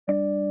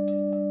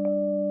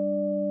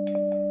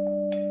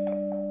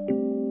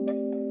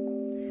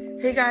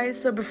Hey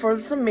guys, so before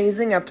this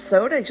amazing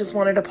episode, I just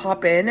wanted to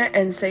pop in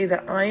and say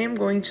that I am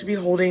going to be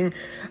holding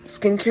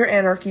Skincare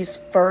Anarchy's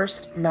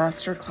first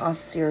masterclass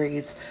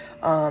series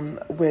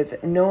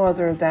with no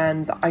other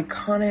than the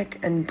iconic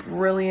and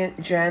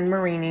brilliant Jan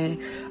Marini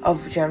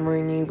of Jan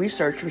Marini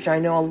Research, which I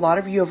know a lot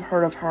of you have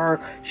heard of her.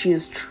 She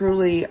is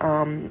truly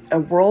a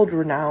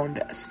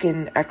world-renowned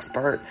skin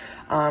expert.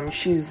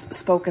 She's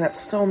spoken at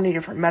so many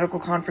different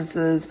medical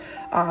conferences.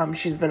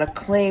 She's been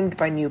acclaimed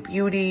by New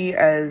Beauty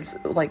as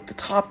like the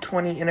top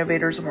 20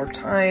 innovators of our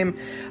time.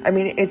 I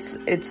mean,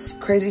 it's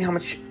crazy how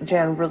much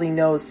Jan really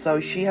knows.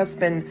 So she has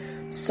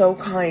been so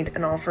kind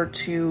and offered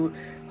to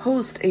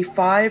host a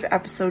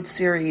 5-episode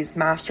series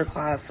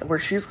masterclass where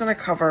she's going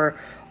to cover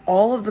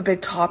all of the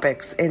big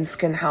topics in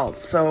skin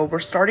health. So we're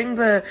starting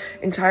the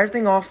entire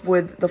thing off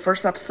with the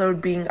first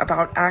episode being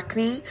about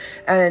acne,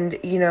 and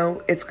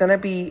it's going to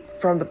be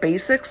from the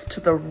basics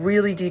to the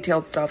really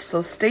detailed stuff.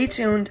 So stay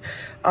tuned.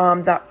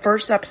 That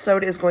first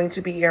episode is going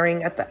to be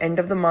airing at the end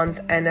of the month,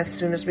 and as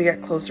soon as we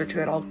get closer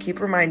to it, I'll keep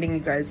reminding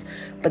you guys,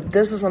 but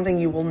this is something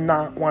you will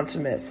not want to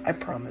miss, I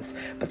promise.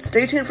 But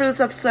stay tuned for this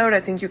episode. I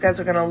think you guys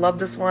are going to love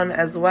this one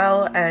as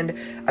well. And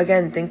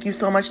again, thank you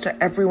so much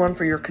to everyone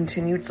for your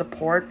continued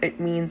support. It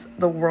means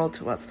the world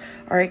to us.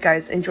 All right,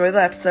 guys, enjoy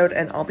the episode,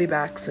 and I'll be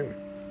back soon.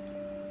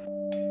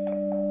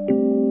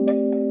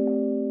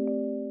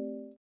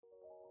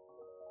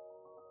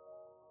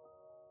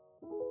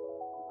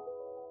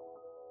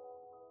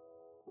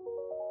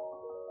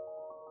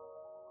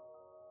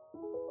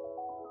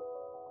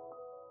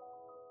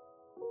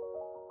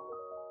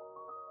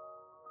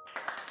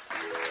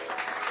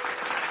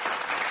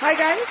 Hi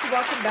guys,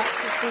 welcome back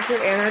to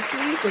Skincare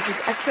Anarchy. This is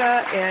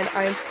Ekta, and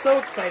I am so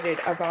excited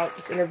about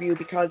this interview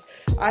because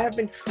I have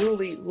been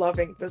truly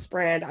loving this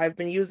brand. I've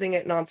been using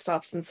it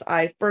nonstop since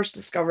I first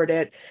discovered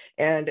it,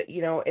 and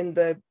in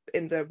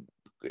the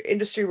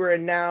industry we're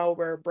in now,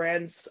 where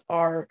brands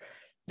are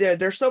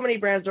there's so many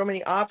brands, so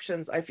many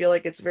options. I feel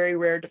like it's very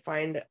rare to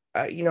find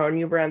a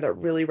new brand that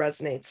really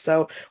resonates.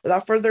 So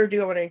without further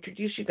ado, I want to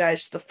introduce you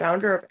guys to the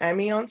founder of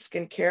Amion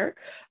Skincare,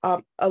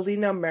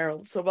 Alina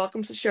Merrill. So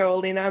welcome to the show,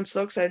 Alina. I'm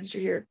so excited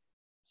you're here.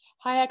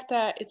 Hi,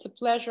 Ekta. It's a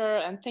pleasure,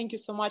 and thank you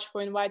so much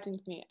for inviting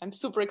me. I'm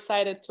super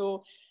excited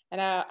too,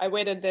 and I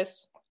waited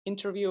this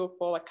interview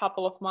for a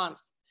couple of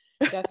months.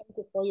 Yeah, thank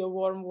you for your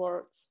warm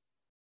words.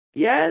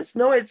 Yes,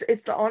 no, it's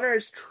the honor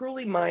is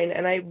truly mine,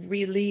 and I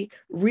really,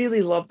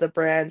 really love the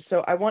brand.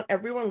 So I want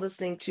everyone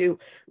listening to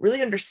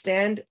really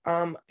understand,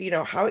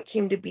 how it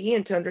came to be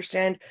and to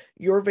understand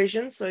your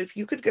vision. So if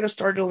you could get us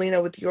started,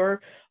 Alina, with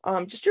your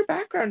just your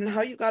background and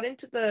how you got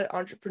into the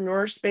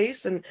entrepreneur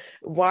space and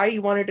why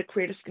you wanted to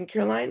create a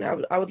skincare line.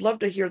 I would love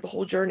to hear the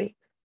whole journey.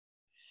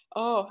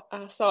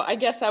 So I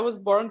guess I was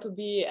born to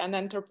be an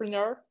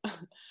entrepreneur.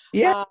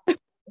 Yeah. uh,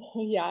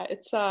 yeah,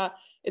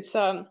 it's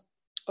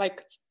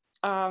like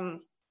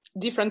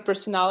different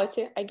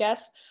personality, I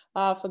guess.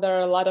 For there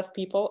are a lot of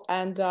people,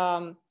 and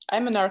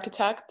I'm an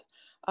architect.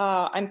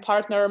 I'm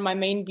partner. My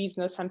main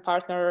business. I'm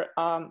partner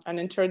an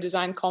interior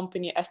design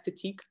company,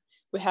 Esthétique.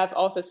 We have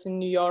office in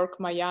New York,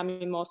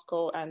 Miami,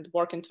 Moscow, and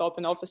working to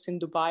open office in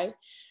Dubai.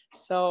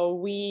 So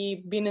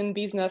we've been in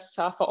business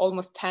for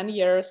almost 10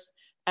 years,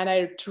 and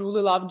I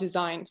truly love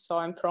design. So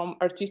I'm from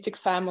artistic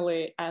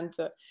family, and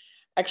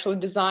actually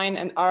design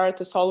and art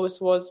is always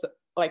was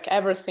like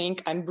everything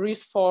I'm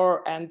breathed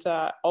for, and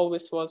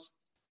always was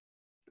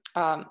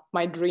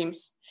my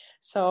dreams.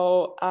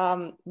 So,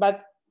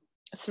 but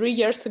 3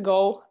 years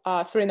ago,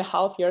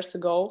 3.5 years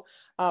ago,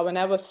 when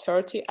I was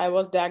 30, I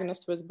was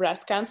diagnosed with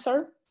breast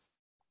cancer.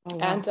 Oh,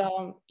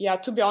 wow.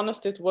 And to be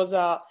honest, it was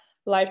a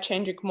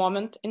life-changing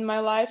moment in my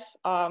life.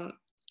 I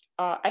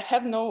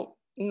have no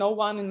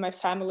one in my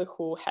family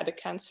who had a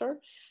cancer,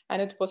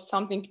 and it was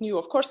something new.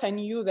 Of course, I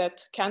knew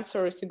that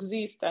cancers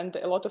exist, and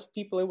a lot of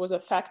people was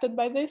affected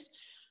by this.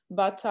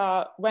 But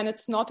when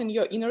it's not in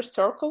your inner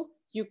circle,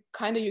 you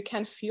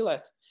can feel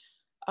it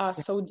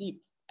so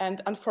deep. And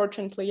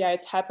unfortunately,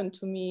 it's happened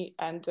to me.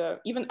 And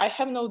even I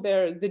have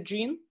the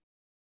gene,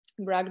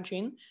 BRCA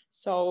gene.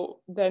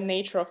 So the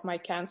nature of my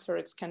cancer,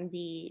 it can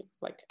be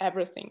like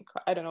everything.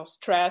 I don't know,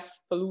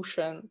 stress,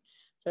 pollution,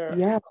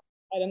 Yeah.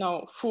 I don't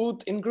know,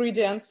 food,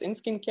 ingredients in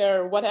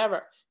skincare,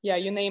 whatever. Yeah,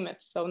 you name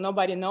it. So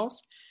nobody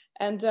knows.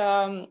 And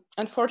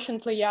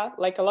unfortunately,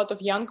 like a lot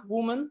of young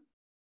women,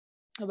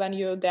 when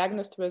you're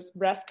diagnosed with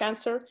breast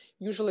cancer,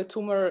 usually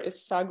tumor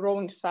is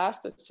growing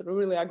fast. It's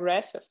really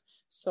aggressive.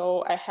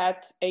 So I had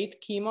 8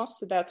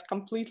 chemos that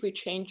completely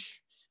changed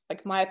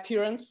like my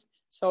appearance.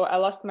 So I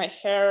lost my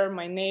hair,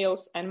 my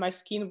nails, and my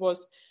skin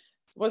was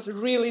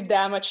really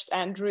damaged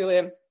and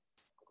really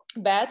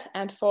bad.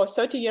 And for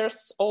 30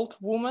 years old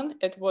woman,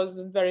 it was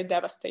a very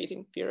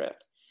devastating period.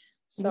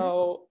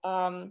 So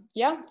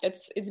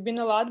it's been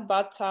a lot,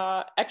 but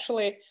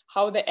actually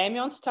how the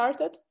Amion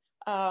started,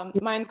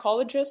 my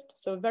oncologist,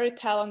 so very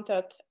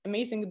talented,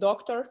 amazing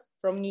doctor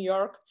from New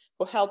York,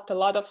 who helped a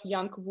lot of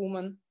young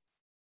women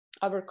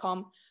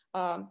overcome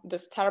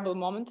this terrible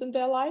moment in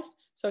their life.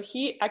 So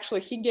he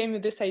gave me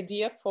this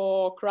idea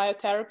for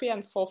cryotherapy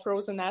and for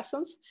frozen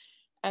essence.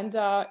 And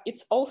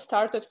it's all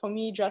started for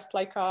me just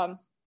like a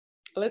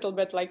little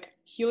bit like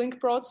healing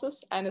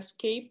process and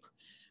escape.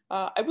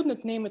 I would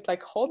not name it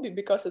like hobby,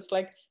 because it's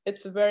like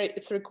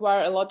it's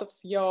require a lot of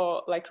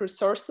your like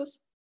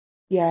resources,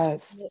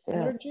 Yes. Yeah.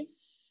 energy.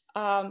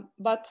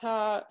 But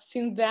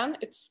since then,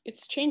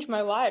 it's changed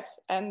my life,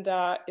 and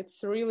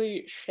it's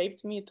really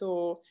shaped me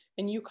to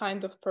a new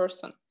kind of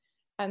person.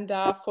 And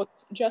for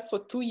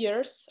 2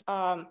 years,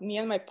 me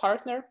and my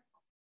partner,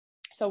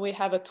 so we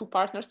have two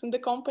partners in the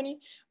company.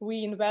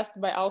 We invest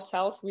by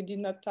ourselves. We did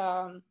not.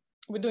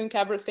 We're doing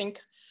everything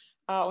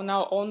on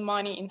our own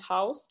money in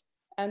house.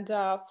 And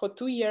for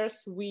 2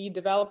 years, we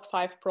developed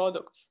 5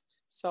 products.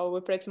 So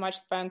we pretty much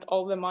spent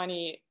all the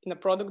money in the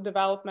product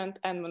development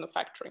and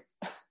manufacturing.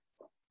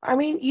 I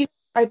mean,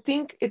 I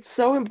think it's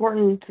so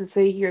important to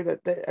say here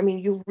that I mean,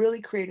 you've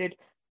really created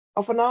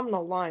a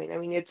phenomenal line. I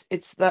mean,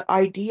 it's the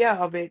idea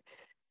of it,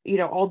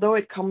 although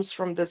it comes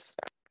from this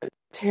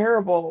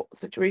terrible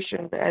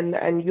situation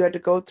and you had to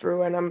go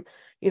through, and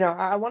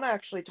I want to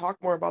actually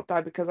talk more about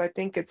that because I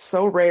think it's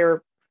so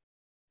rare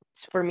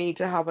for me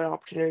to have an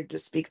opportunity to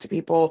speak to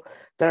people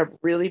that have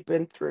really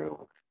been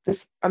through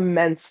this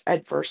immense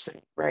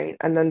adversity, right?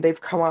 And then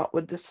they've come out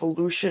with this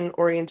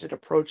solution-oriented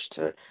approach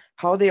to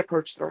how they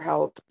approach their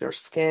health, their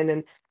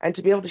skin, and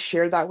to be able to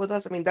share that with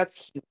us. I mean,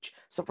 that's huge.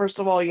 So first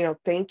of all,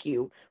 thank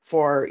you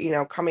for,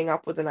 coming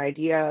up with an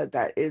idea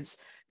that is,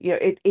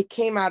 it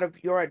came out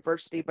of your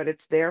adversity, but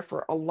it's there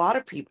for a lot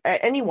of people,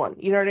 anyone,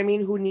 you know what I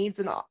mean, who needs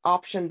an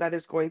option that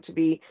is going to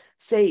be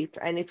safe.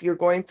 And if you're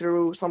going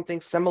through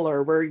something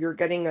similar where you're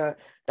getting a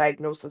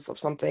diagnosis of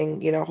something,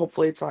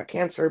 hopefully it's not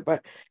cancer,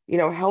 but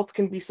health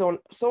can be so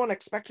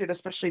unexpected,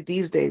 especially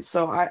these days.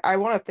 So I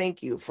want to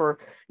thank you for,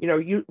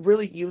 you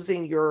really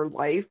using your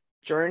life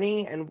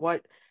journey and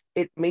what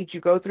it made you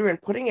go through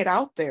and putting it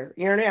out there,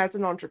 as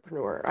an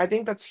entrepreneur. I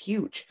think that's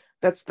huge.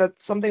 That's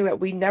something that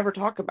we never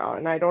talk about,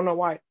 and I don't know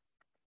why.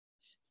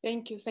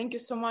 Thank you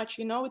so much.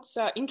 It's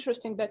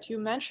interesting that you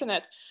mention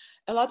it.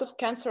 A lot of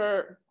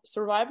cancer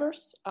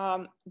survivors,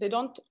 they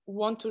don't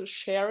want to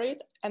share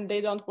it and they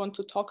don't want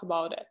to talk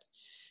about it.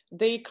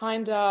 They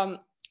kind of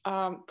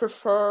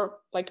prefer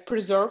like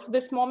preserve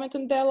this moment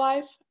in their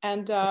life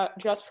and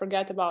just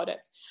forget about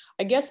it.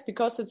 I guess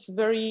because it's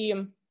very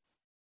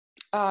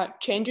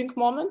changing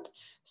moment.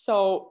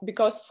 So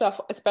because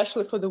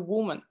especially for the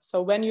woman,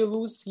 so when you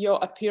lose your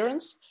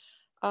appearance,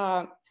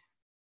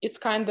 it's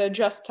kind of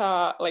just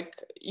like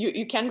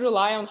you can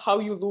rely on how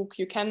you look.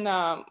 You can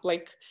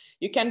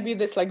you can be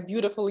this like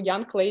beautiful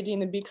young lady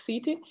in a big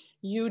city.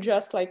 You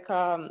just like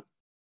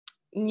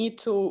need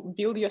to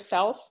build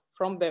yourself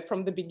from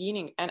the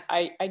beginning. And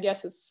I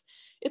guess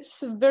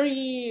it's a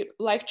very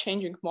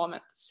life-changing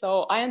moment.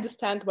 So I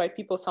understand why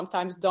people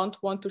sometimes don't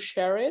want to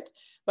share it,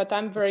 but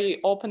I'm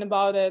very open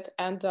about it,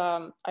 and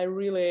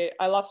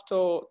I love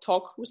to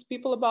talk with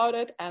people about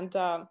it and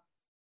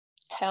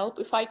help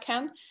if I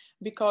can,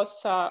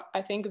 because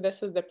I think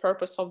this is the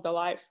purpose of the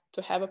life,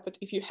 to have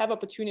if you have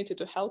opportunity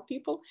to help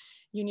people,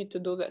 you need to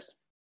do this.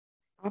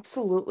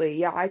 Absolutely.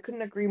 Yeah, I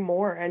couldn't agree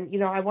more. And,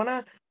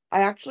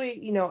 I actually,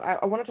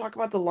 I want to talk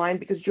about the line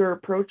because your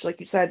approach,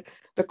 like you said,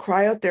 the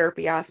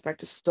cryotherapy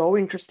aspect is so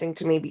interesting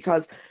to me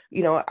because,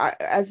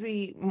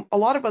 a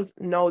lot of us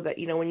know that,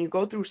 when you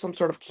go through some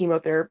sort of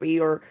chemotherapy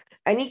or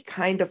any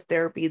kind of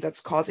therapy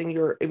that's causing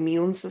your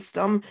immune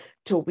system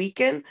to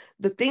weaken,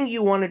 the thing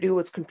you want to do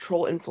is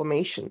control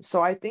inflammation.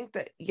 So I think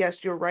that,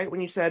 yes, you're right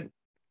when you said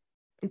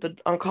the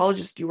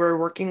oncologist you were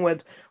working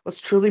with was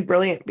truly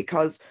brilliant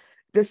because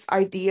this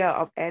idea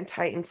of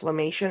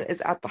anti-inflammation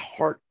is at the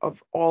heart of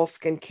all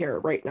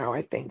skincare right now,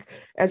 I think.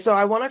 And so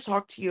I want to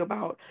talk to you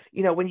about,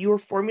 when you were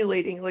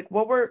formulating, like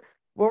what were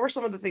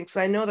some of the things?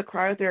 'Cause I know the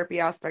cryotherapy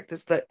aspect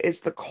is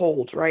the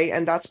cold, right?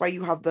 And that's why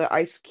you have the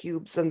ice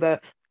cubes and the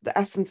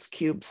essence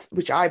cubes,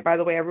 which by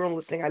the way, everyone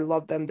listening, I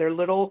love them. They're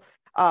little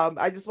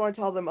I just want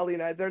to tell them,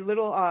 Alina, they're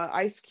little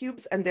ice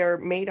cubes and they're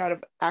made out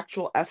of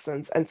actual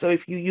essence. And so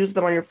if you use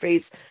them on your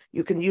face,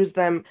 you can use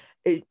them,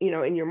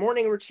 in your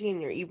morning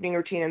routine, your evening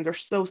routine, and they're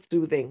so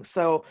soothing.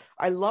 So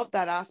I love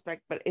that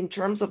aspect. But in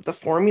terms of the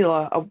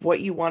formula of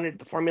what you wanted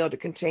the formula to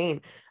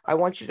contain, I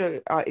want you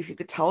to, if you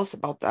could tell us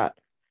about that,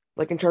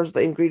 like in terms of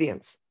the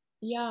ingredients.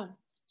 Yeah.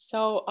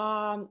 So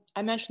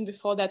I mentioned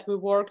before that we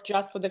worked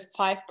just for the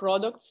 5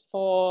 products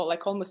for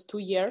like almost 2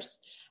 years.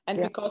 And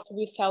Yeah. because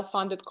we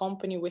self-funded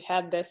company, we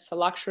had this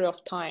luxury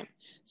of time.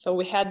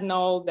 So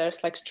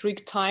there's like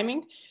strict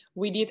timing.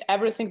 We did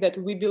everything that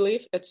we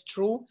believe it's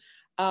true.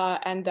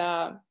 And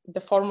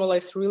the formula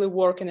is really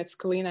working. It's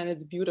clean and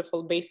it's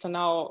beautiful based on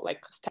our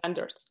like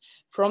standards.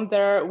 From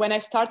there, when I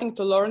starting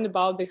to learn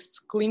about this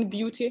clean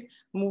beauty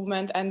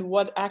movement and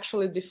what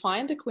actually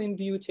defined the clean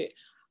beauty,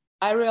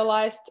 I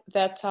realized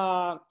that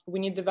we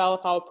need to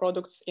develop our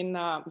products in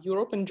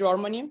Europe and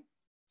Germany.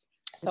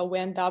 So we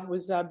end up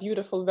with a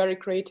beautiful, very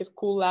creative,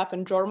 cool lab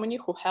in Germany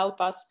who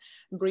help us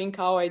bring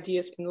our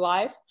ideas in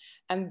life.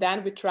 And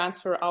then we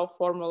transfer our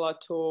formula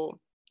to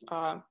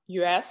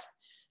US.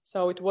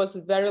 So it was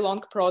a very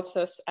long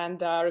process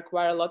and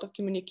required a lot of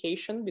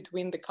communication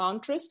between the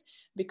countries,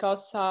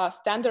 because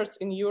standards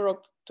in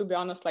Europe, to be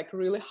honest, like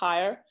really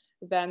higher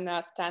than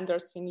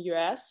standards in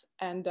US.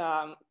 And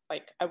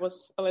like I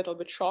was a little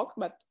bit shocked,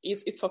 but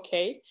it's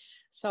okay.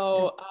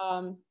 So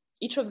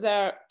each of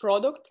their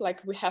product,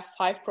 like we have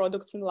 5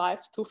 products in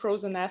life, 2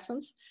 frozen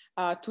essence,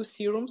 2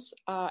 serums,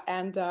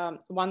 and 1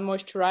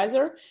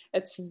 moisturizer.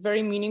 It's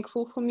very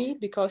meaningful for me,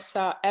 because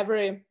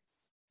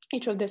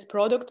each of this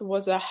product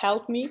was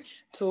help me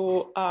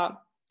to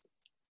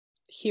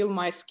heal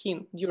my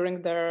skin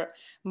during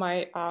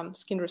my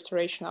skin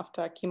restoration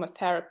after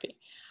chemotherapy.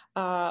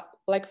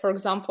 Like, for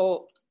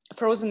example,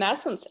 frozen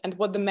essence, and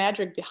what the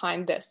magic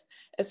behind this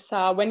is,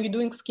 when you're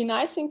doing skin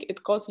icing,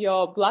 it causes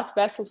your blood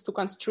vessels to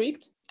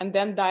constrict and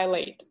then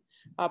dilate,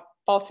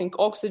 pulsing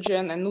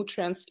oxygen and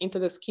nutrients into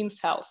the skin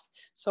cells.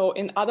 So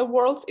in other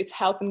words, it's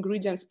help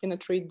ingredients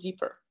penetrate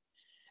deeper,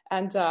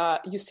 and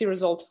you see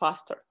result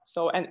faster.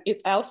 So, and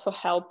it also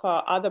help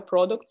other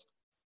products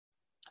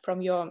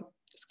from your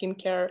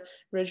skincare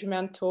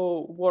regimen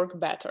to work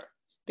better,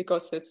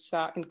 because it's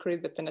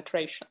increase the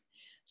penetration.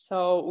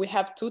 So we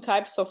have 2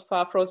 types of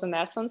frozen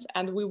essence,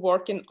 and we're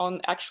working on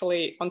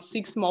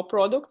 6 more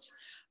products,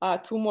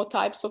 2 more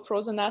types of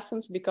frozen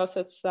essence, because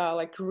it's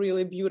like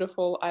really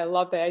beautiful. I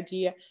love the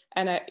idea,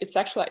 and it's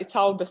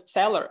our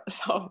bestseller.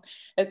 So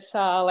it's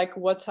like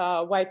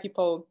why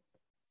people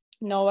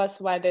know us,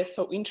 why they're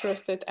so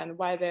interested, and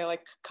why they're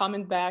like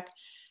coming back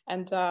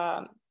and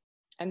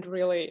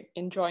really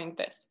enjoying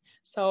this.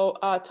 So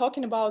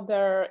talking about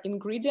their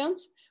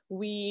ingredients,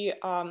 we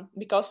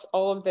because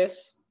all of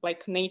this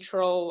like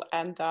natural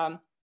and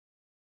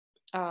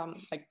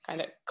like kind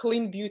of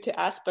clean beauty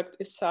aspect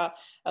is a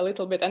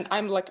little bit, and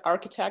I'm like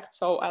architect,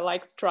 so I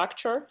like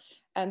structure,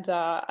 and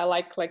I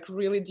like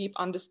really deep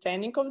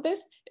understanding of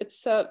this.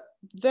 It's a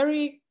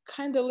very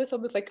kind of little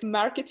bit like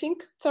marketing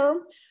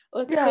term,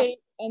 let's say,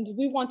 and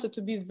we wanted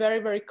to be very,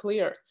 very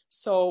clear.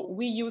 So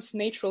we use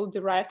natural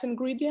derived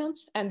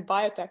ingredients and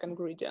biotech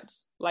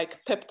ingredients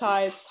like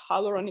peptides,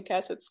 hyaluronic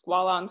acid,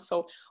 squalane.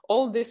 So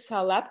all this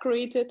lab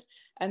created,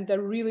 and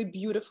they're really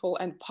beautiful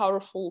and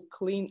powerful,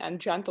 clean and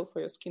gentle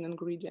for your skin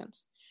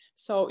ingredients.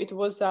 So it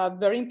was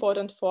very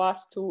important for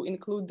us to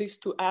include these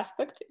 2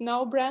 aspects in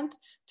our brand,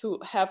 to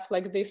have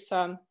like this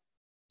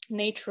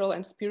natural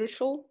and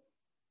spiritual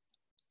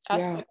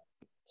aspect.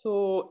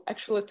 To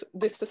actually,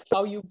 this is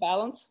how you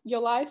balance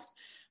your life,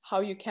 how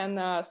you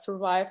can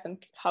survive,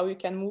 and how you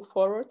can move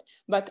forward,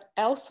 but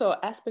also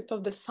aspect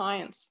of the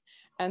science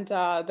and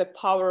the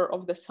power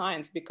of the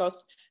science,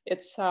 because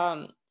it's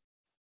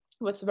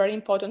what's very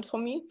important for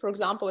me. For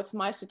example, if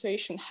my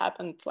situation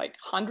happened like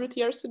 100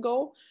 years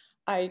ago,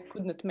 I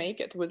could not make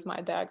it with my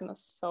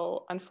diagnosis,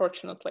 so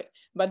unfortunately.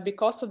 But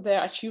because of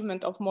the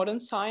achievement of modern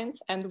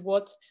science and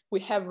what we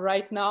have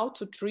right now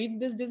to treat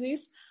this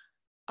disease,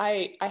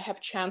 I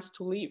have chance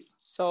to live.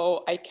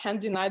 So I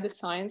can't deny the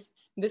science.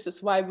 This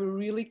is why we're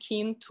really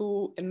keen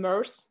to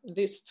immerse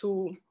these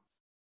 2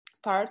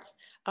 parts,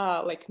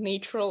 like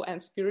natural and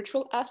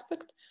spiritual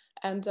aspect,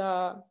 and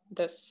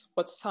that's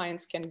what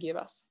science can give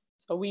us.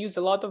 So we use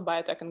a lot of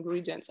biotech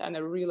ingredients, and I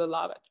really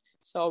love it.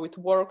 So it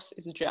works,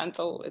 it's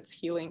gentle, it's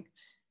healing.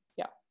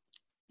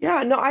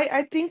 Yeah, no,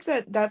 I think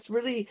that that's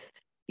really,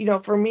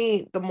 for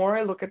me, the more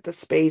I look at the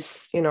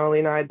space,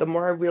 Lena, the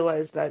more I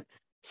realize that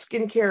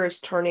skincare is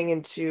turning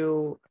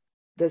into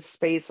this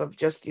space of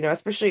just,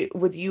 especially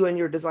with you and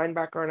your design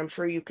background, I'm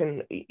sure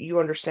you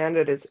understand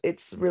it.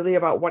 It's really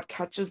about what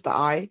catches the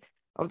eye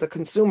of the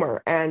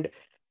consumer. And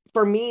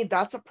for me,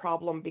 that's a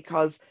problem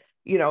because,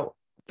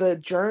 the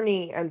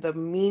journey and the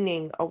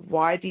meaning of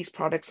why these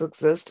products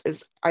exist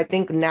is, I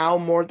think now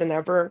more than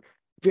ever,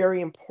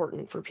 very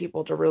important for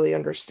people to really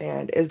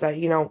understand, is that,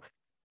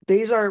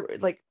 these are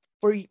like,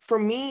 for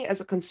me as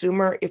a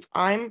consumer, if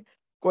I'm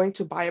going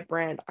to buy a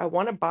brand, I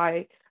want to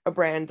buy a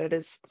brand that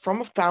is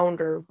from a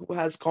founder who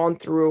has gone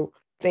through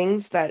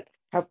things that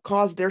have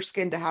caused their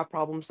skin to have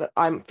problems that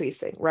I'm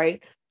facing,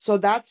 right? So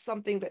that's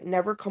something that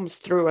never comes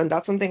through. And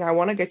that's something I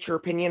want to get your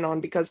opinion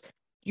on, because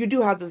you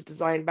do have this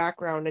design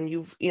background, and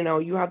you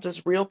have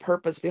this real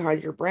purpose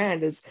behind your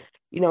brand is,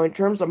 in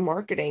terms of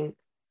marketing,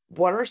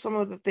 what are some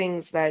of the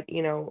things that,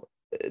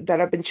 that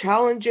have been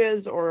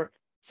challenges, or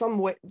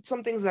some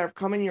things that have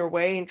come in your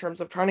way in terms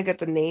of trying to get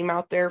the name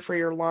out there for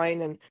your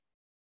line, and,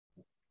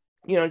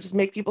 just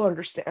make people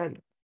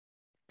understand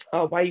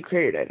why you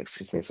created it.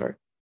 Excuse me, sorry.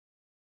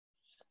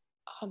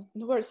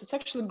 No worries. It's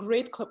actually a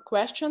great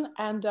question.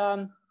 And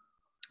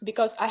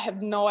because I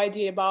have no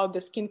idea about the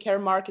skincare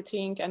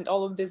marketing and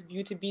all of this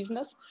beauty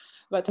business,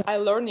 but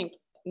I'm learning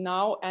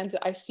now, and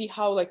I see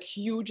how like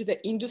huge the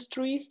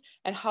industry is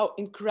and how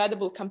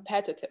incredible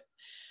competitive.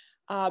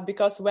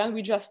 Because when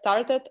we just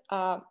started,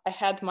 I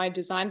had my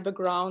design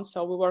background,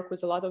 so we work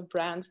with a lot of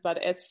brands, but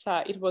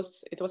it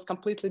was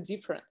completely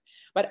different.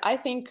 But I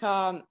think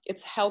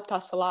it's helped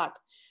us a lot,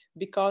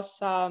 because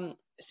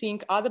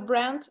seeing other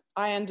brands,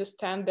 I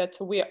understand that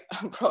we are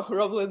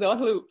probably the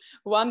only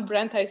one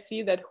brand I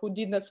see that who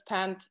did not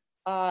spend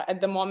at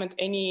the moment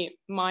any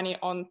money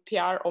on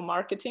PR or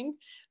marketing.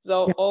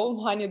 So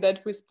all money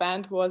that we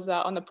spent was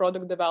on the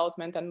product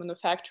development and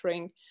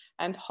manufacturing,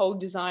 and whole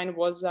design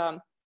was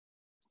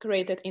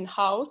created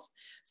in-house.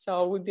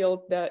 So we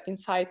built the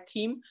inside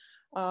team,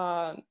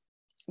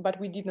 but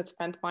we did not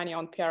spend money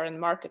on PR and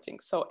marketing.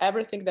 So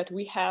everything that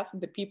we have,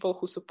 the people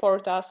who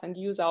support us and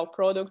use our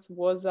products,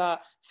 was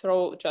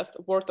through just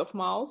word of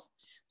mouth.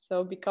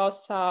 So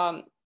because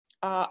I'm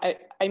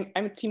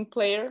a team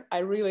player, I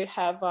really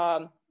have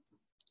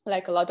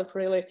like a lot of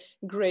really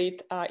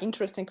great,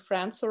 interesting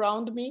friends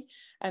around me,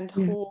 and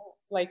who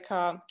like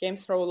came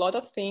through a lot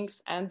of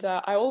things. And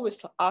I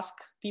always ask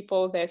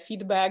people their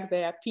feedback,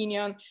 their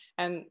opinion,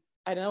 and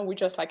I don't know, we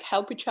just like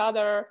help each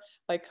other,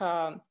 like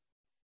a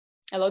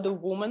lot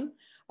of women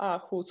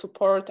who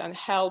support and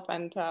help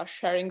and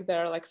sharing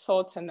their like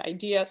thoughts and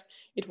ideas.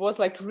 It was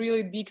like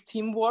really big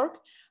teamwork.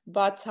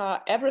 But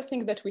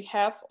everything that we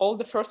have, all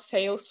the first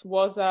sales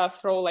was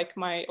through like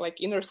my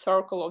like inner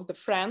circle of the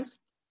friends.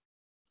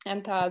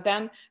 And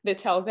then they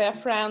tell their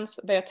friends,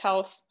 their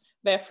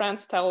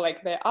friends tell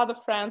like their other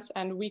friends,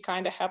 and we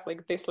kind of have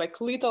like this like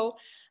little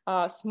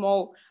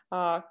small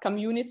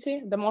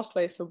community. The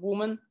mostly is a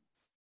woman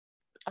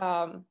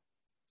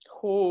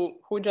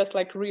who just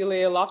like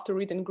really love to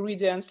read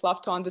ingredients,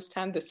 love to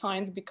understand the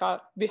science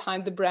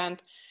behind the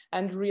brand,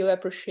 and really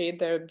appreciate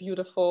the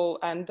beautiful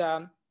and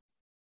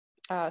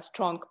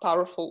strong,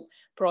 powerful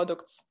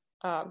products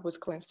with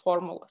clean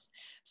formulas.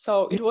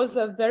 So it was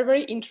very,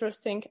 very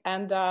interesting.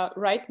 And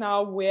right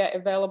now we're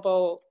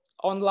available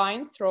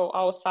online through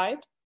our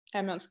site,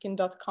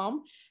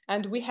 amionskin.com.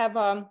 And we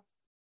have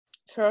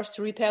first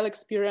retail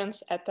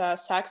experience at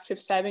Saks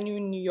Fifth Avenue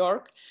in New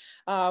York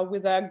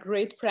with a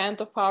great friend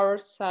of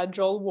ours,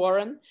 Joel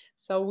Warren.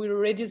 So we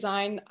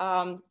redesigned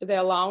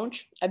their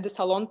lounge at the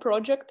Salon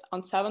Project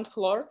on 7th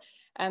floor.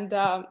 And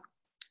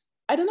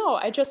I don't know,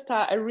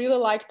 I really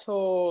like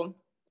to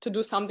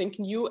do something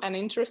new and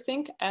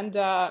interesting, and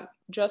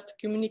just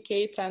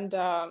communicate and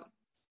I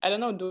don't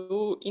know,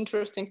 do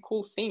interesting,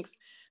 cool things.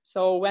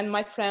 So when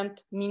my friend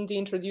Mindy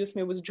introduced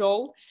me with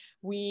Joel,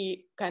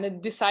 we kind of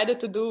decided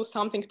to do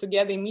something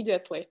together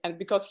immediately. And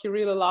because he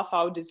really loved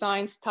our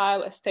design,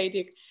 style,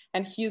 aesthetic,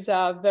 and he's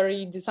a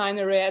very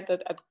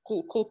designer-oriented,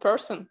 cool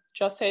person,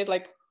 just said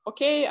like,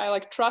 okay, I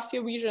like trust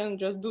your vision,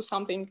 just do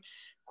something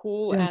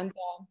cool and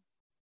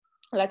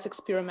let's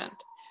experiment.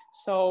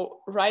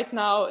 So right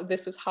now,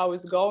 this is how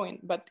it's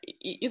going. But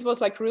it was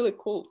like really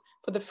cool.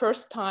 For the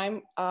first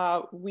time,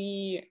 as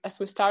we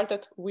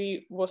started,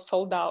 we was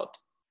sold out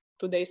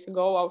 2 days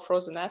ago, our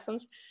Frozen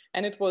Essence.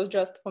 And it was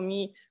just for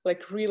me,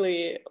 like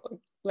really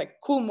like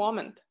cool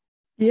moment.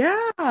 Yeah,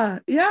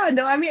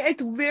 no, I mean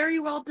it's very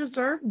well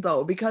deserved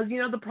though, because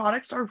the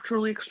products are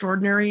truly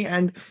extraordinary,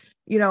 and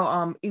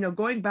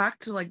going back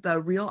to like the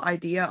real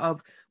idea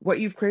of what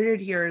you've created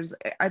here is,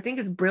 I think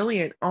it's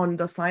brilliant on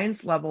the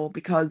science level,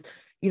 because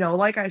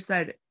like I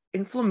said,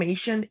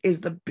 inflammation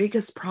is the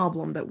biggest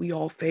problem that we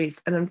all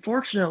face. And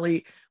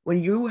unfortunately,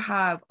 when you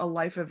have a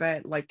life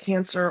event like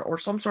cancer or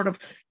some sort of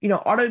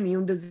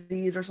autoimmune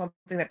disease or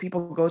something that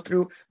people go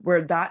through,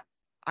 where that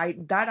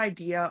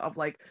idea of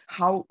like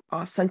how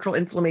central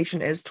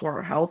inflammation is to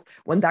our health,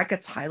 when that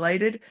gets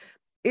highlighted,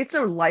 it's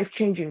a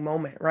life-changing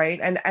moment, right?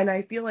 And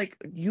I feel like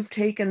you've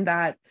taken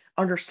that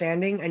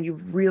understanding and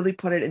you've really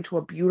put it into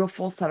a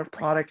beautiful set of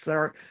products that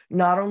are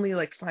not only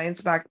like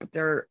science-backed, but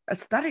they're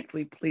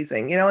aesthetically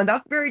pleasing, and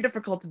that's very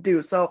difficult to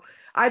do. So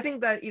I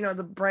think that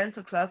the brand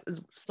success is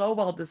so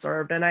well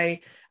deserved. And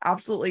I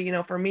absolutely,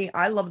 for me,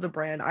 I love the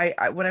brand.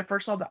 I when I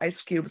first saw the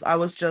ice cubes,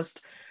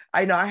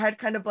 I know I had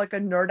kind of like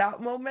a nerd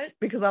out moment,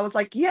 because I was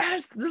like,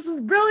 yes, this is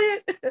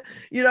brilliant.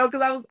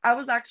 Because I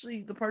was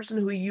actually the person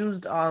who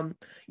used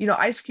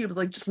ice cubes,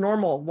 like just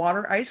normal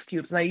water ice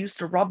cubes, and I used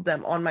to rub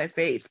them on my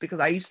face because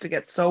I used to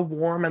get so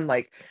warm, and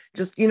like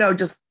just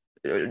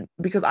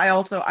because I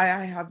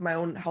have my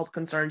own health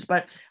concerns,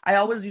 but I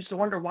always used to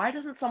wonder, why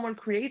doesn't someone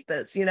create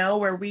this,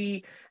 where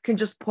we can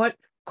just put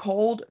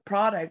cold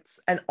products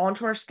and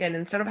onto our skin,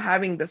 instead of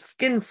having the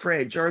skin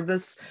fridge or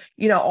this,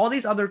 all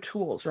these other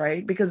tools,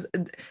 right? Because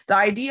the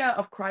idea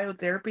of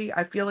cryotherapy,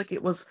 I feel like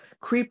it was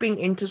creeping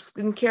into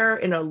skincare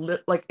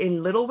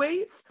in little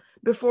ways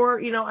before,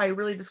 I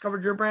really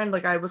discovered your brand.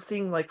 Like I was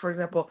seeing, like, for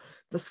example,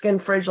 the skin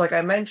fridge, like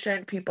I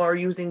mentioned, people are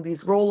using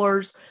these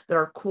rollers that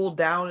are cooled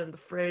down in the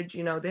fridge.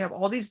 They have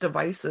all these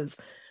devices,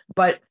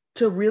 but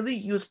to really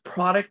use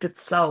product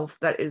itself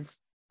that is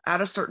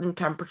at a certain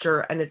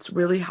temperature, and it's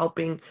really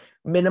helping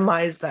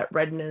minimize that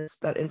redness,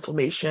 that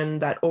inflammation,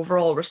 that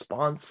overall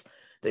response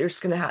that your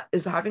skin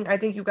is having. I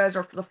think you guys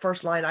are the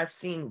first line I've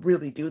seen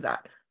really do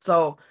that.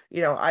 So,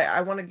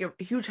 I want to give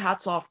huge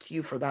hats off to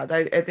you for that.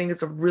 I think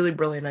it's a really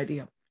brilliant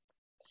idea.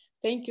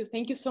 Thank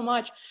you so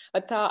much.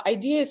 But the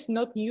idea is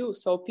not new.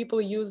 So people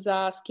use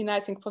skin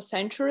icing for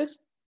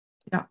centuries.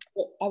 Yeah,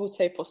 I would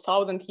say for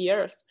 1,000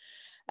 years.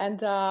 And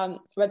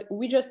but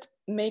we just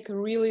make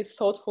really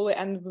thoughtfully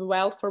and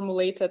well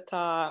formulated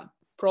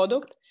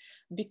product,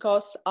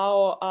 because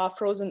our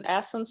frozen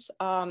essence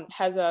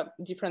has a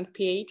different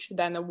pH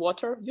than a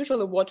water.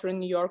 Usually water in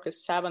New York is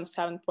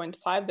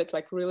 7.5. That's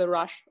like really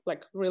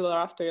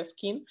rough to your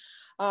skin.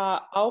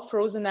 Our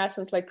frozen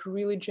essence like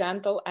really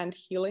gentle and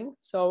healing.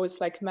 So it's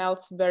like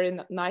melts very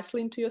nicely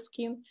into your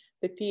skin.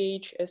 The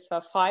pH is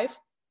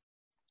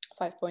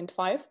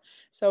 5.5.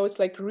 So it's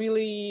like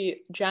really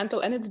gentle,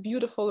 and it's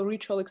beautiful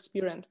ritual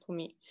experience for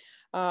me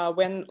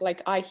when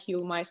like I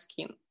heal my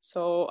skin.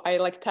 So I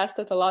like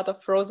tested a lot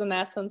of frozen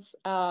essence,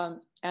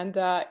 and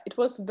it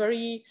was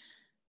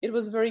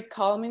very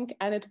calming,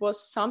 and it was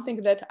something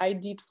that I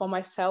did for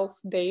myself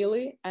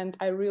daily, and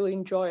I really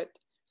enjoy it.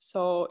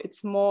 So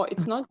it's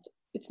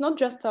not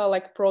just a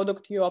like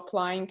product you're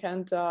applying,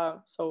 and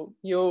so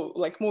you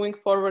like moving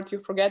forward you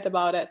forget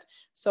about it.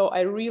 So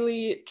I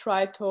really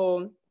try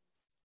to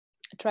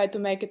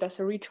make it as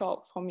a ritual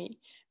for me,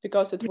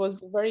 because it was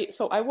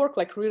so I work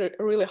like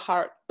really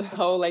hard.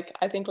 So like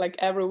I think like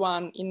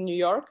everyone in New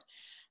York,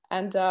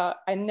 and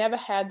I never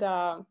had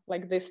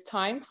like this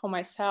time for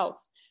myself.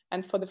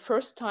 And for the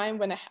first time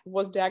when I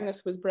was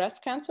diagnosed with breast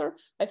cancer,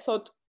 I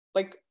thought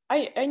like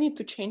I need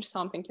to change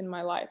something in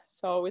my life.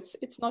 So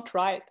it's not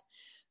right.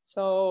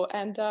 So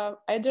and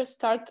I just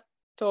start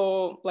to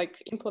like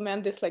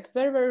implement this like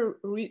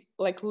very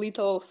like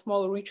little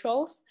small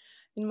rituals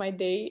in my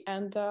day,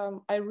 and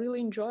I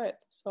really enjoy it.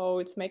 So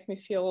it's make me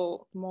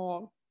feel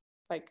more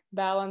like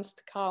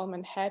balanced, calm,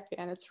 and happy,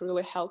 and it's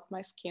really helped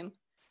my skin.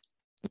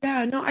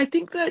 Yeah, no, I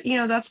think that,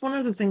 that's one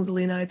of the things,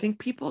 Alina. I think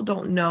people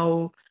don't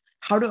know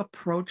how to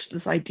approach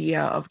this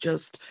idea of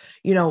just,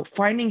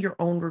 finding your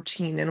own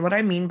routine. And what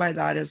I mean by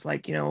that is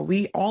like,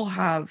 we all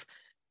have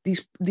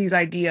these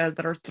ideas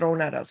that are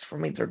thrown at us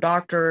from either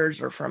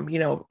doctors or from,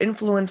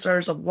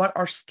 influencers of what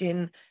our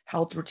skin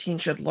health routine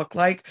should look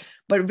like.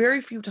 But very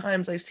few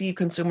times I see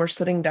consumers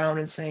sitting down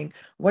and saying,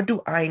 what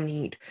do I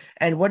need?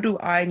 And what do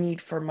I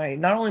need for my,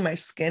 not only my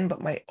skin,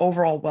 but my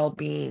overall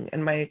well-being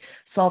and my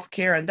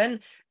self-care? And then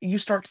you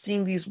start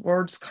seeing these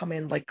words come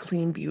in like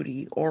clean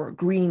beauty or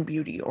green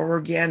beauty or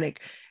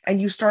organic,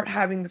 and you start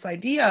having this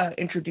idea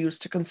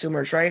introduced to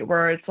consumers, right?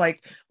 Where it's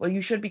like, well,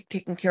 you should be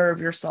taking care of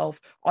yourself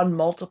on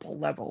multiple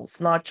levels,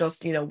 not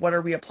just, what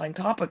are we applying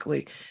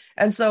topically?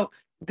 And so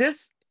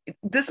this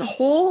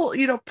whole,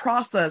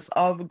 process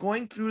of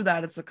going through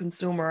that as a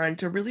consumer and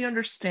to really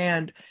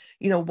understand,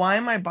 why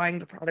am I buying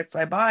the products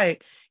I buy?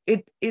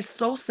 It is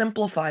so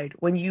simplified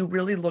when you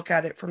really look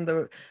at it from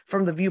the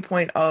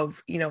viewpoint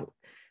of,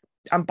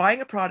 I'm buying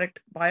a product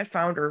by a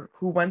founder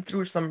who went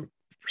through some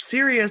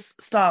serious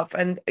stuff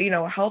and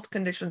health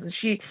conditions, and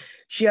she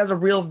has a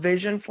real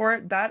vision for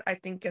it. That I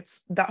think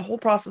gets that whole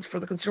process for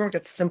the consumer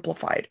gets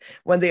simplified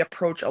when they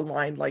approach a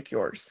line like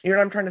yours. You know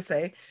what I'm trying to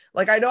say?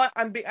 Like I know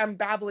I'm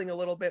babbling a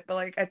little bit, but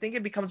like I think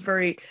it becomes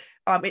very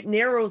it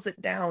narrows it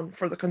down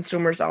for the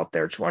consumers out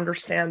there to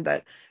understand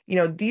that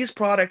these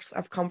products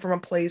have come from a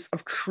place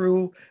of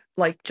true,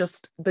 like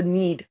just the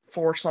need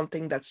for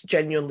something that's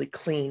genuinely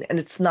clean, and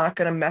it's not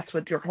going to mess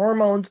with your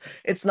hormones,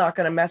 it's not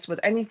going to mess with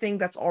anything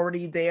that's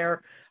already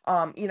there.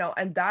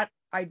 And that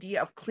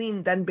idea of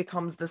clean then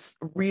becomes this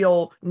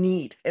real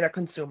need in a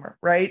consumer,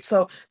 right?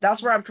 So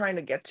that's where I'm trying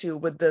to get to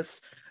with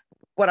this.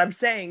 What I'm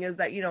saying is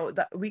that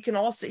that we can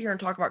all sit here and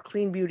talk about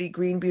clean beauty,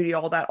 green beauty,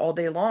 all that all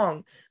day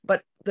long,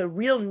 but the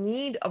real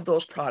need of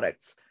those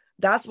products,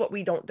 that's what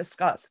we don't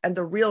discuss. And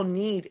the real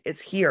need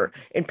is here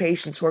in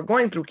patients who are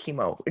going through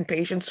chemo, in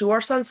patients who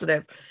are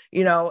sensitive,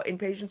 in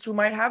patients who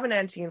might have an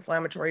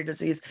anti-inflammatory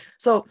disease.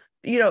 So,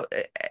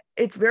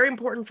 it's very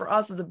important for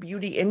us as a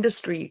beauty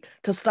industry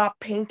to stop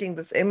painting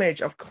this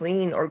image of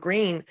clean or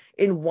green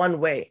in one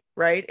way,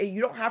 right? And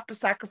you don't have to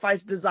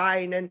sacrifice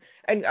design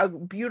and a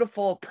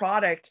beautiful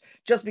product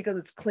just because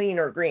it's clean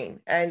or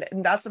green. And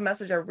that's the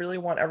message I really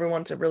want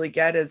everyone to really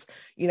get is,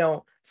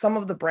 some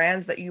of the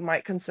brands that you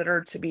might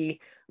consider to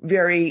be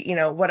very,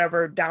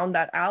 whatever, down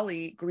that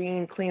alley,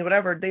 green, clean,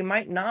 whatever, they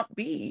might not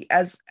be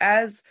as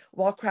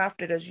well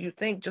crafted as you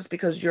think, just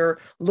because you're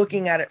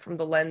looking at it from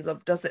the lens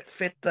of, does it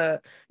fit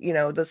the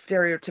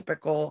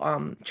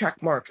stereotypical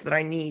check marks that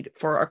I need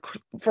for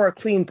a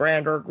clean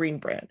brand or a green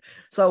brand.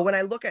 So when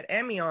I look at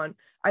Amion,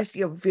 I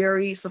see a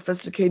very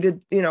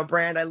sophisticated,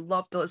 brand. I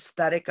love the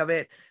aesthetic of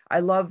it. I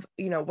love,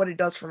 what it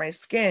does for my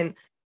skin.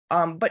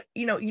 But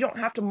you don't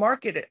have to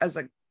market it as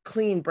a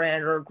clean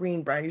brand or a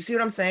green brand. You see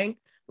what I'm saying?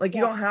 Like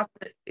you Yeah. don't have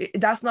to,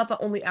 that's not the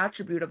only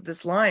attribute of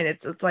this line.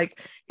 It's like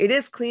it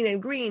is clean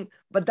and green,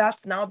 but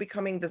that's now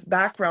becoming this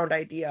background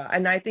idea.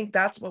 And I think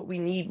that's what we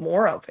need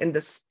more of in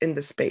this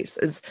space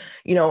is,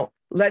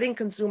 letting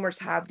consumers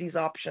have these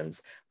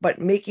options,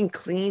 but making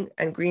clean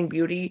and green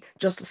beauty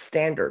just a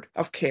standard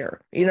of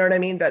care. You know what I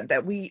mean?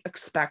 That we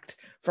expect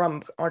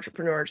from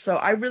entrepreneurs. So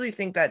I really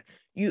think that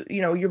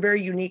you're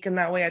very unique in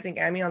that way. I think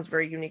Amion's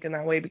very unique in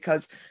that way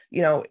because,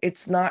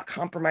 it's not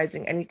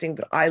compromising anything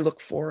that I look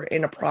for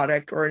in a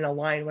product or in a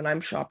line when I'm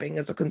shopping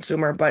as a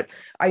consumer. But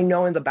I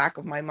know in the back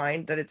of my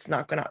mind that it's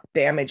not going to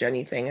damage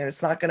anything and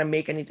it's not going to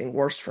make anything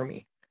worse for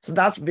me. So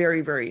that's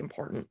very, very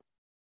important.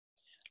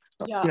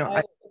 So, Yeah,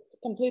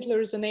 completely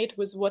resonate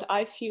with what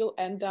I feel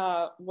and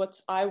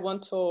what I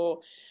want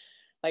to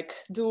like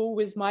do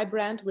with my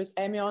brand, with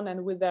Emion,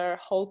 and with their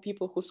whole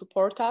people who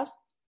support us.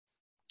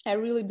 I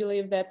really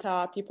believe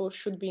that people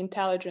should be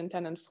intelligent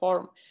and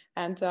informed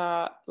and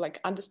like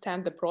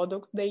understand the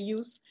product they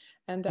use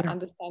and Yeah.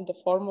 understand the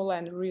formula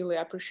and really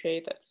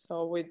appreciate it.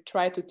 So we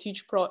try to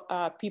teach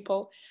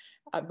people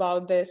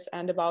about this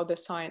and about the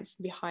science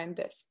behind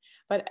this.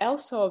 But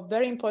also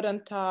very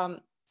important,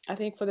 I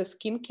think, for the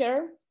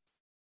skincare,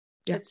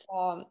 Yeah. it's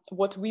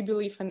what we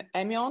believe in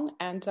Emion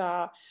and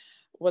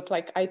what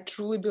like I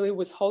truly believe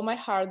with all my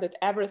heart that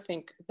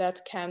everything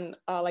that can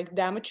like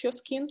damage your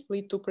skin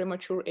lead to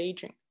premature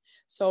aging.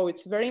 So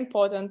it's very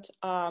important.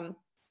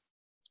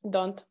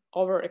 Don't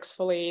over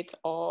exfoliate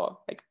or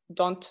like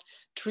don't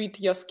treat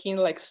your skin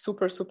like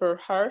super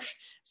harsh.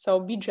 So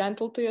be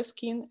gentle to your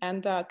skin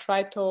and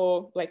try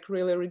to like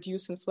really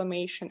reduce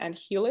inflammation and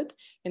heal it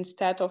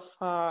instead of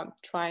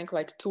trying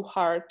like too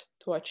hard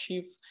to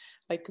achieve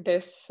like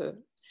this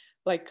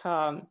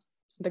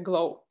the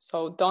glow.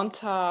 So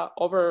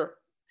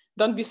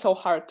don't be so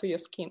hard to your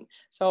skin.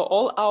 So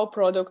all our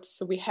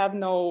products, we have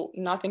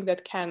nothing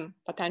that can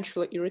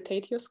potentially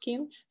irritate your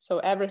skin. So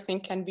everything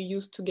can be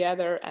used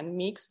together and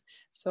mixed.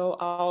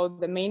 So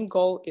the main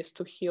goal is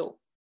to heal.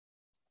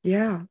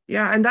 Yeah,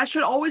 yeah, and that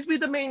should always be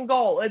the main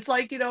goal. It's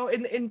like,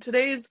 in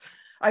today's,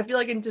 I feel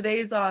like in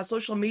today's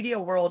social media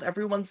world,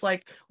 everyone's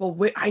like, well,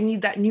 wait, I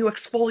need that new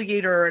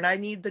exfoliator and I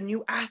need the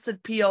new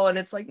acid peel, and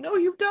it's like, no,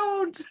 you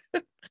don't.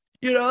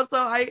 So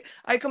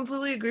I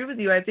completely agree with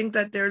you. I think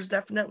that there's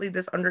definitely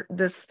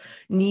this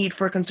need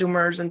for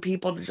consumers and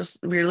people to just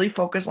really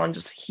focus on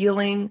just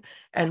healing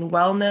and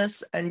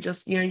wellness, and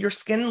just, your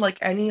skin, like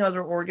any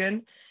other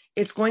organ,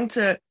 it's going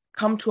to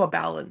come to a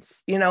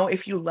balance,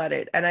 if you let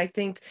it. And I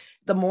think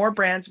the more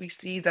brands we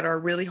see that are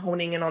really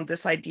honing in on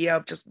this idea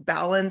of just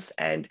balance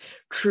and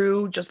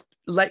true, just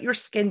let your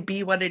skin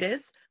be what it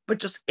is, but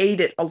just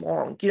aid it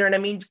along. You know what I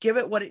mean? Give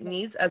it what it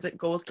needs as it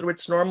goes through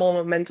its normal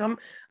momentum.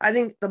 I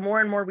think the more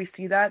and more we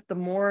see that, the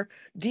more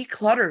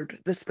decluttered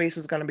the space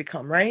is going to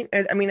become, right?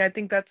 I mean, I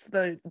think that's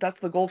the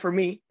goal for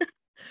me,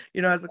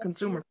 as a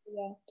consumer.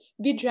 Yeah.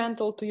 Be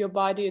gentle to your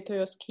body, to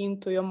your skin,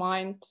 to your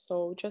mind.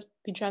 So just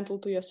be gentle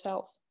to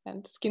yourself.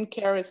 And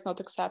skincare is not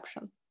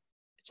exception.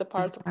 It's a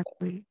part of it.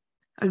 Exactly.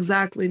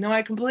 Exactly. No,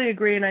 I completely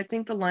agree. And I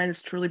think the line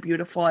is truly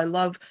beautiful. I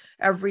love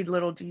every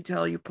little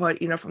detail you put,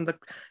 from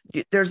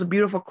there's a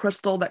beautiful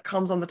crystal that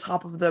comes on the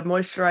top of the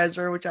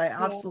moisturizer, which I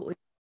Yeah. absolutely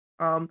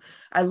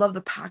I love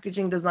the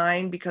packaging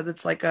design because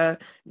it's like a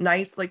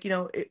nice, like,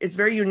 it's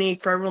very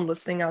unique for everyone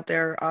listening out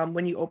there.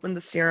 When you open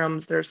the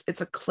serums,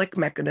 it's a click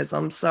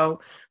mechanism.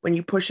 So when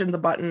you push in the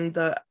button,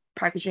 the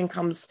packaging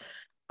comes,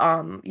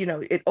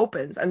 it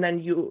opens, and then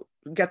you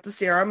get the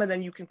serum, and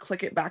then you can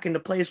click it back into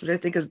place, which I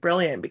think is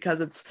brilliant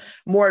because it's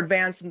more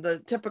advanced than the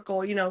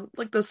typical,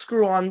 like the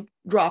screw on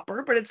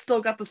dropper, but it's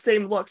still got the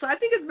same look. So I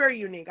think it's very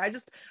unique.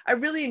 I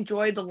really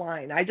enjoy the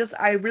line.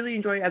 I really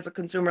enjoy, as a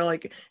consumer,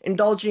 like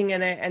indulging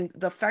in it, and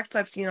the effects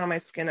I've seen on my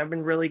skin have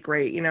been really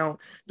great.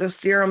 The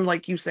serum,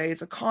 like you say,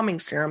 it's a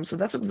calming serum. So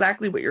that's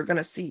exactly what you're going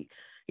to see.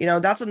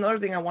 That's another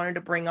thing I wanted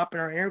to bring up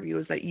in our interview,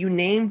 is that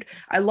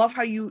I love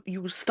how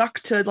you stuck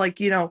to, like,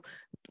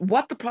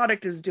 what the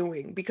product is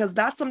doing, because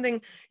that's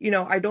something,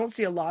 I don't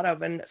see a lot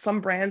of. And some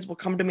brands will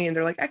come to me and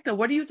they're like, Ekta,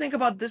 what do you think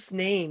about this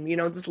name,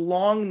 this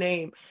long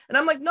name? And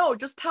I'm like, no,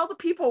 just tell the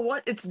people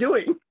what it's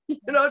doing.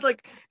 It's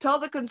like, tell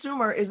the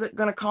consumer, is it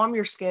going to calm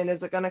your skin?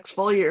 Is it going to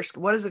exfoliate your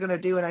skin? What is it going to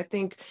do? And I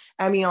think,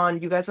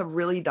 Emion, you guys have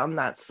really done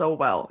that so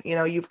well.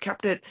 You've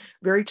kept it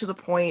very to the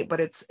point, but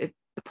the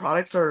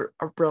products are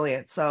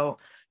brilliant. So,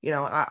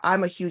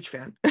 I'm a huge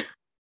fan.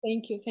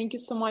 Thank you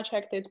so much,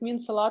 Hector. It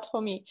means a lot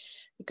for me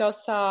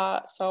because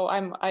as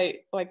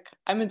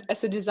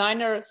a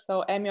designer.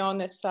 So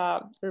Emion is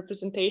a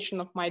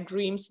representation of my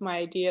dreams, my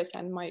ideas,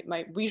 and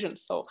my vision.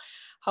 So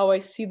how I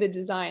see the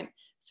design.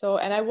 So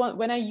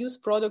when I use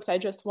product, I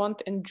just want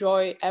to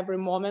enjoy every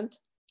moment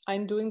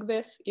I'm doing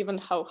this, even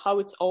how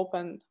it's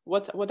open,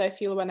 what I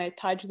feel when I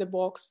touch the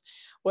box,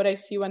 what I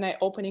see when I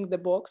opening the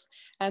box,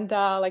 and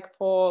like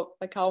for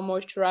like our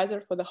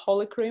moisturizer for the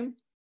Holy Cream.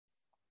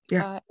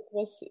 Yeah. It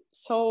was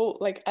so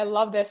like I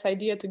love this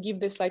idea to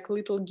give this like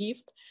little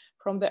gift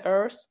from the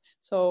earth.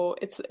 So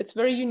it's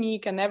very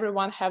unique, and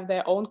everyone have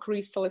their own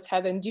crystal. It's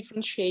had in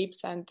different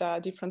shapes and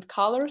different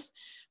colors,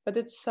 but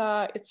it's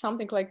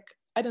something like,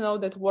 I don't know,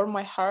 that warm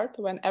my heart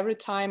when every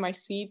time I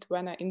see it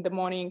when in the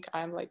morning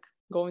I'm like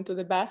going to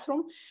the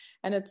bathroom,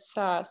 and it's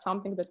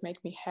something that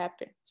makes me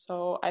happy.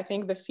 So I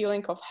think the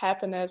feeling of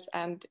happiness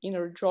and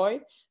inner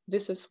joy,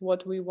 this is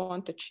what we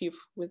want to achieve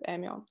with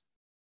Emion.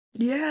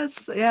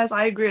 Yes, yes,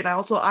 I agree. And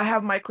I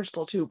have my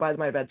crystal too by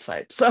my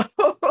bedside. So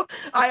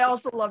I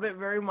also love it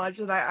very much.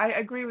 And I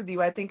agree with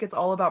you. I think it's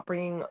all about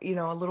bringing,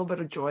 a little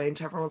bit of joy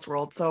into everyone's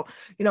world. So,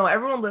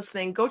 everyone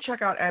listening, go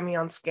check out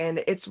Emion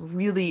Skin. It's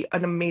really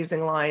an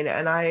amazing line.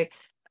 And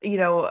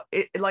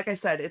like I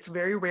said, it's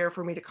very rare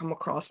for me to come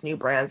across new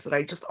brands that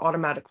I just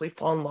automatically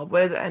fall in love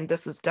with. And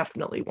this is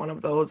definitely one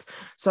of those.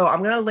 So I'm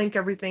going to link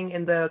everything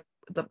in the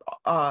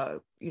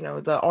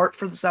the art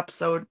for this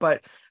episode,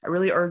 but I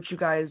really urge you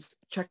guys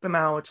check them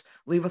out.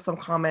 Leave us some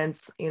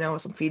comments,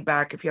 some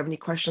feedback. If you have any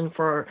questions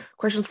for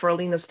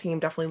Alina's team,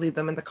 definitely leave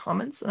them in the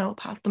comments, and I will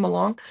pass them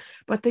along.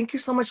 But thank you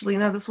so much,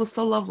 Lena. This was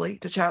so lovely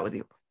to chat with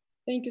you.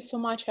 Thank you so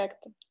much,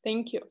 Hector.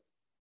 Thank you.